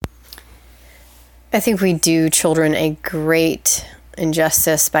I think we do children a great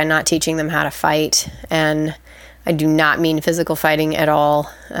injustice by not teaching them how to fight. And I do not mean physical fighting at all.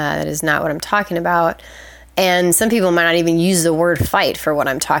 That is not what I'm talking about. And some people might not even use the word fight for what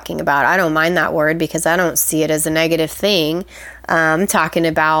I'm talking about. I don't mind that word because I don't see it as a negative thing. I'm talking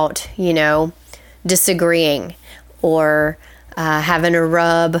about, disagreeing or having a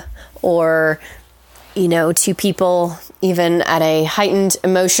rub, or, two people even at a heightened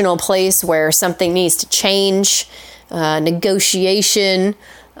emotional place where something needs to change, negotiation,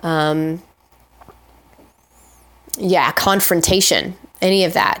 confrontation. Any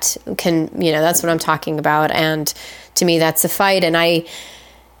of that can, that's what I'm talking about. And to me, that's a fight. And I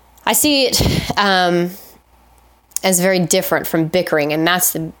see it as very different from bickering. And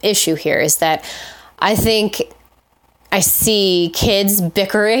that's the issue here, is that I think I see kids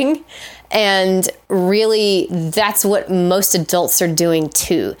bickering, and really that's what most adults are doing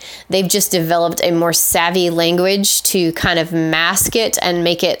too. They've just developed a more savvy language to kind of mask it and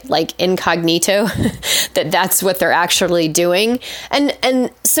make it like incognito that's what they're actually doing.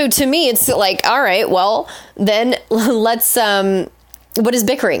 And so to me, it's like, all right, well then let's, what is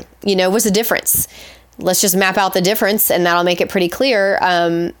bickering? What's the difference? Let's just map out the difference, and that'll make it pretty clear,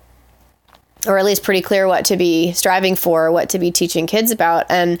 or at least pretty clear what to be striving for, what to be teaching kids about.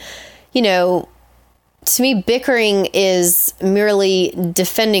 And, to me, bickering is merely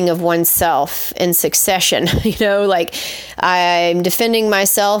defending of oneself in succession. Like I'm defending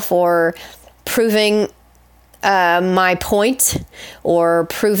myself or proving my point, or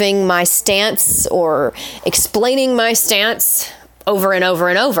proving my stance, or explaining my stance over and over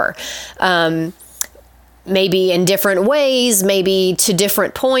and over. Maybe in different ways, maybe to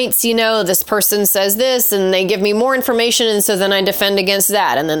different points. This person says this and they give me more information, and so then I defend against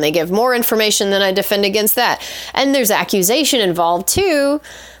that, and then they give more information, then I defend against that. And there's accusation involved too,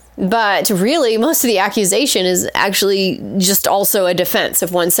 but really most of the accusation is actually just also a defense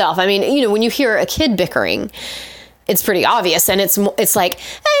of oneself. I mean, when you hear a kid bickering, it's pretty obvious, and it's like,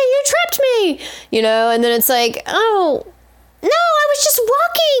 hey, you tripped me, and then it's like, oh, no, I was just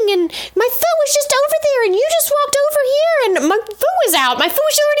walking and my foot was just over there and you just walked over here and my foot was out. My foot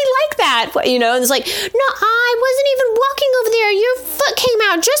was already like that, and it's like, no, I wasn't even walking over there. Your foot came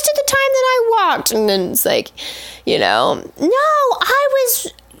out just at the time that I walked. And then it's like, no,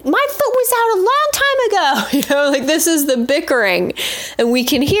 my foot was out a long time ago. Like this is the bickering, and we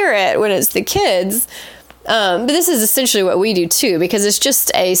can hear it when it's the kids. But this is essentially what we do too, because it's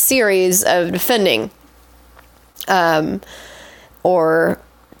just a series of defending, or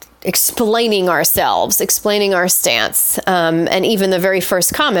explaining ourselves, explaining our stance. And even the very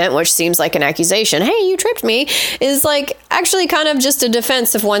first comment, which seems like an accusation, hey, you tripped me, is like actually kind of just a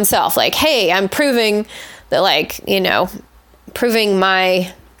defense of oneself. Like, hey, I'm proving that, proving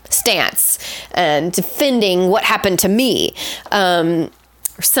my stance and defending what happened to me, or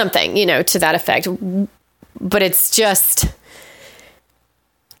something, to that effect. But it's just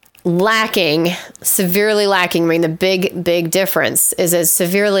severely lacking. I mean, the big difference is it's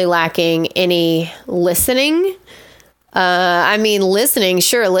severely lacking any listening. Listening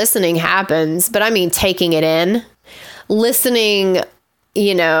happens, but I mean, taking it in, listening,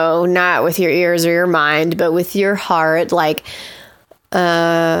 not with your ears or your mind, but with your heart. Like,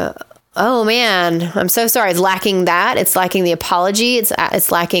 oh man, I'm so sorry. It's lacking that. It's lacking the apology.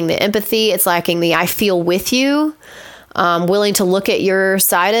 It's lacking the empathy. It's lacking the, I feel with you. Willing to look at your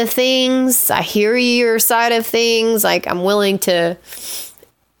side of things. I hear your side of things. Like I'm willing to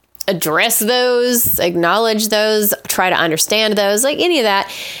address those, acknowledge those, try to understand those, like any of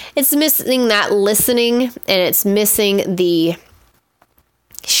that. It's missing that listening, and it's missing the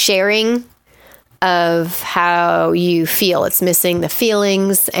sharing of how you feel. It's missing the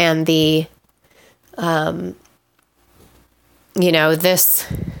feelings and the,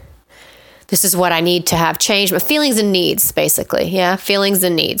 this is what I need to have changed, but feelings and needs, basically. Yeah. Feelings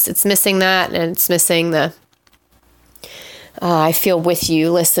and needs. It's missing that, and it's missing the, I feel with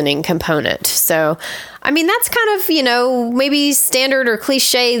you listening component. So, that's kind of, maybe standard or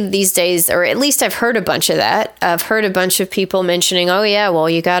cliche these days, or at least I've heard a bunch of that. I've heard a bunch of people mentioning, oh yeah, well,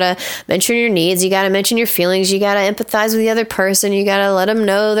 you got to mention your needs. You got to mention your feelings. You got to empathize with the other person. You got to let them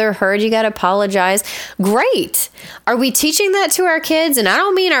know they're heard. You got to apologize. Great. Are we teaching that to our kids? And I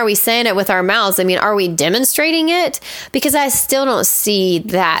don't mean, are we saying it with our mouths? I mean, are we demonstrating it? Because I still don't see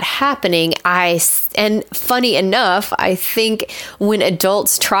that happening. And funny enough, I think when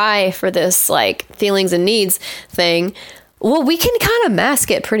adults try for this like feelings and needs thing, Well, we can kind of mask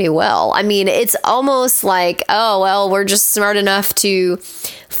it pretty well. I mean, it's almost like, oh, well, we're just smart enough to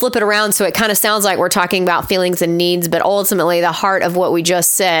flip it around so it kind of sounds like we're talking about feelings and needs, but ultimately the heart of what we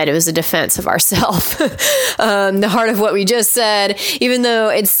just said, it was a defense of ourselves. The heart of what we just said, even though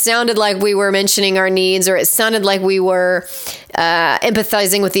it sounded like we were mentioning our needs, or it sounded like we were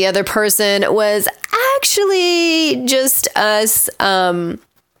empathizing with the other person, was actually just us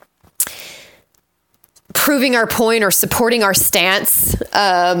proving our point or supporting our stance,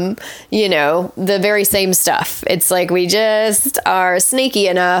 the very same stuff. It's like we just are sneaky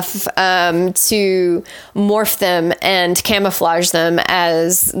enough to morph them and camouflage them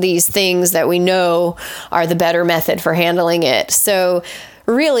as these things that we know are the better method for handling it. So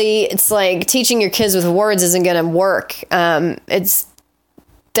really, it's like teaching your kids with words isn't going to work. It's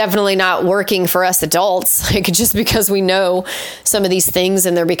definitely not working for us adults, like just because we know some of these things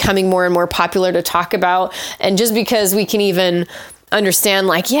and they're becoming more and more popular to talk about. And just because we can even understand,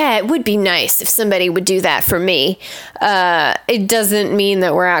 like, yeah, it would be nice if somebody would do that for me. It doesn't mean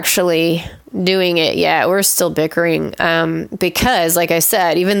that we're actually doing it yet. We're still bickering because, like I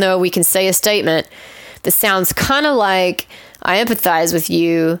said, even though we can say a statement that sounds kind of like, I empathize with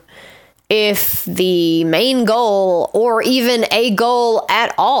you, if the main goal, or even a goal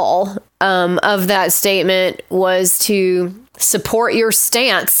at all, of that statement was to support your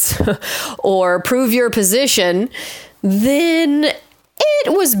stance or prove your position, then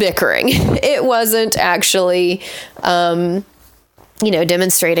it was bickering. It wasn't actually, demonstrating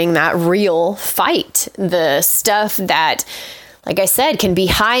that real fight. The stuff that, like I said, can be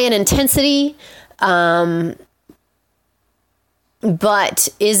high in intensity, but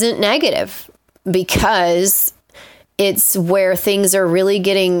isn't negative, because it's where things are really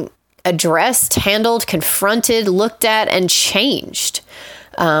getting addressed, handled, confronted, looked at, and changed.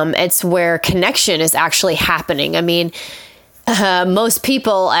 It's where connection is actually happening. I mean, most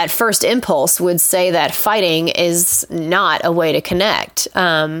people at first impulse would say that fighting is not a way to connect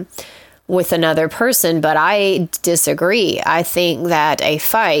with another person, but I disagree. I think that a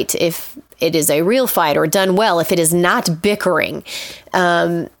fight, if it is a real fight or done well, if it is not bickering,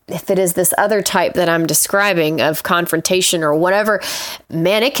 if it is this other type that I'm describing of confrontation or whatever,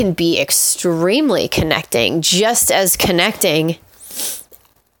 man, it can be extremely connecting, just as connecting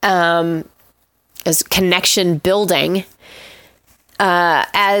as connection building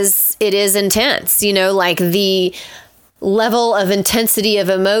as it is intense. Like the level of intensity of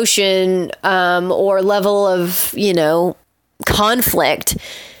emotion or level of, conflict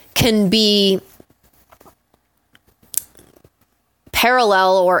can be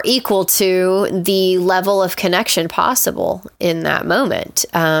parallel or equal to the level of connection possible in that moment.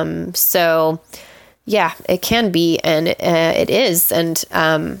 So yeah, it can be, and it is. And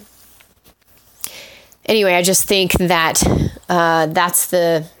anyway, I just think that that's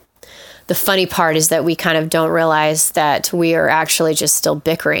the funny part, is that we kind of don't realize that we are actually just still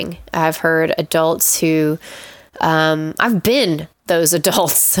bickering. I've heard adults who, I've been those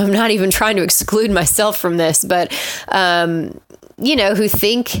adults. I'm not even trying to exclude myself from this, but, who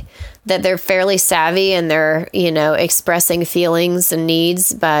think that they're fairly savvy and they're, expressing feelings and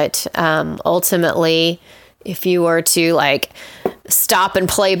needs. But ultimately, if you were to stop and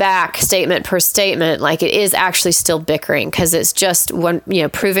play back statement per statement, it is actually still bickering, because it's just one,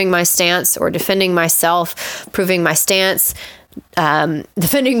 proving my stance or defending myself, proving my stance,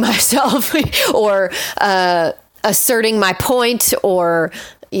 defending myself, or asserting my point, or,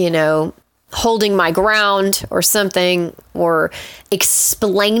 holding my ground or something, or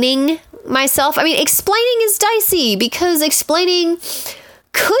explaining myself. I mean, explaining is dicey, because explaining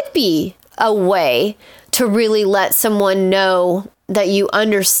could be a way to really let someone know that you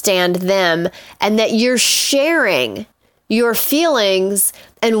understand them and that you're sharing your feelings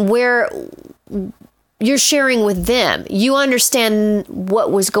and where you're sharing with them. You understand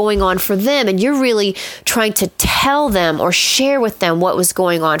what was going on for them, and you're really trying to tell them or share with them what was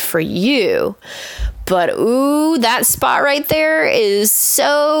going on for you. But ooh, that spot right there is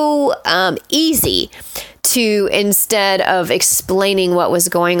so easy to, instead of explaining what was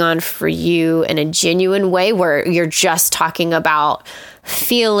going on for you in a genuine way, where you're just talking about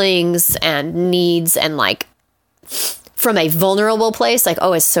feelings and needs and from a vulnerable place,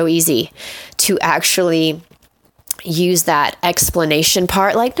 it's so easy to actually use that explanation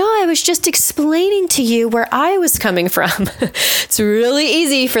part. No, I was just explaining to you where I was coming from. It's really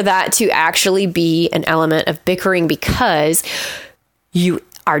easy for that to actually be an element of bickering, because you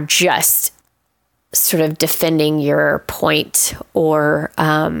are just sort of defending your point or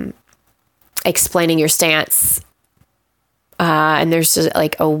explaining your stance. And there's just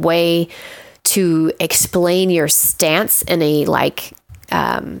a way to explain your stance in a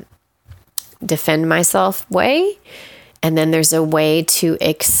defend myself way. And then there's a way to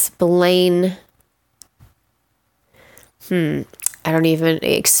explain, I don't even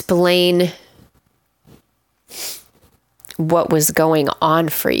explain what was going on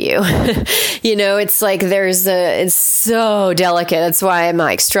for you. It's like it's so delicate. That's why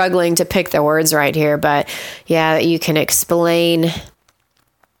I'm struggling to pick the words right here. But yeah, you can explain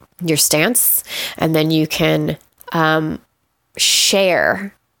your stance, and then you can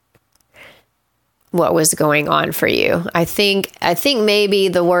share what was going on for you. I think maybe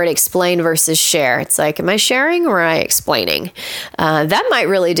the word explain versus share. It's like, am I sharing or am I explaining? That might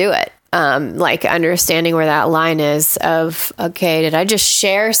really do it. Understanding where that line is of, okay, did I just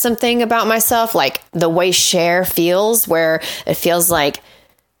share something about myself? Like the way share feels, where it feels like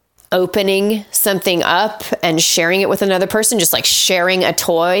opening something up and sharing it with another person, just like sharing a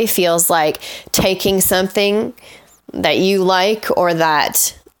toy feels like taking something that you like or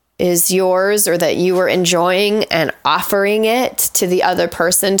that is yours or that you were enjoying and offering it to the other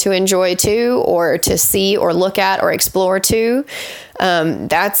person to enjoy too, or to see or look at or explore too.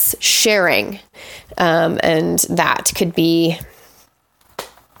 That's sharing. And that could be,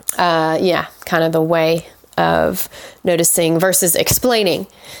 kind of the way of noticing versus explaining.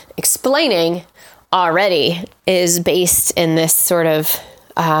 Explaining already is based in this sort of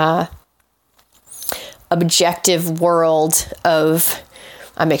objective world of,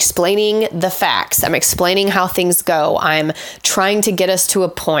 I'm explaining the facts. I'm explaining how things go. I'm trying to get us to a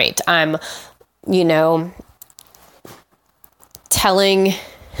point. I'm, telling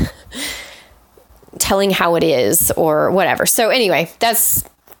how it is or whatever. So anyway, that's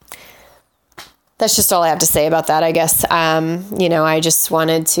just all I have to say about that, I guess. I just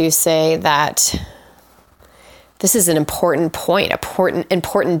wanted to say that this is an important point,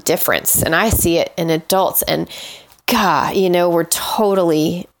 important difference. And I see it in adults, and God, we're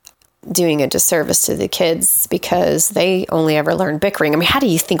totally doing a disservice to the kids because they only ever learn bickering. I mean, how do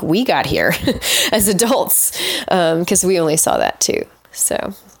you think we got here as adults? Because we only saw that too.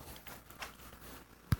 So